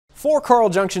4 Carl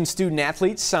Junction student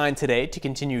athletes signed today to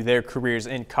continue their careers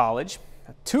in college.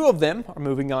 2 of them are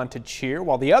moving on to cheer,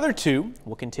 while the other 2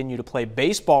 will continue to play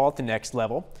baseball at the next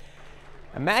level.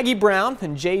 Maggie Brown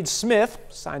and Jade Smith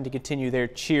signed to continue their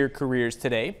cheer careers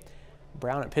today.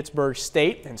 Brown at Pittsburgh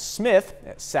State and Smith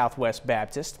at Southwest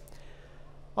Baptist.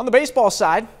 On the baseball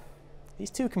side,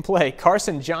 these 2 can play.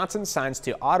 Carson Johnson signs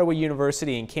to Ottawa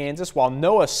University in Kansas, while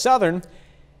Noah Southern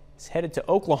is headed to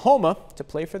Oklahoma to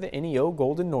play for the NEO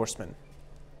Golden Norsemen.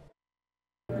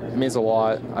 It means a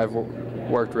lot. I've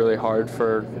worked really hard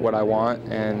for what I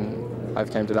want, and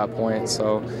I've came to that point,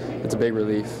 so it's a big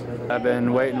relief. I've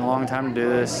been waiting a long time to do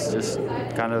this, just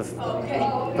kind of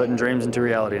putting dreams into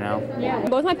reality now. Yeah.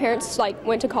 Both my parents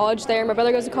went to college there. My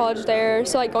brother goes to college there,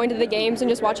 so going to the games and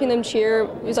just watching them cheer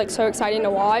was so exciting to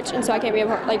watch, and so I can't be a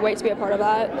part, wait to be a part of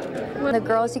that. The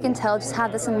girls, you can tell, just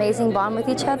have this amazing bond with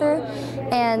each other,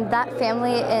 and that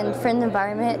family and friend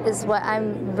environment is what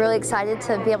I'm really excited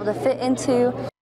to be able to fit into.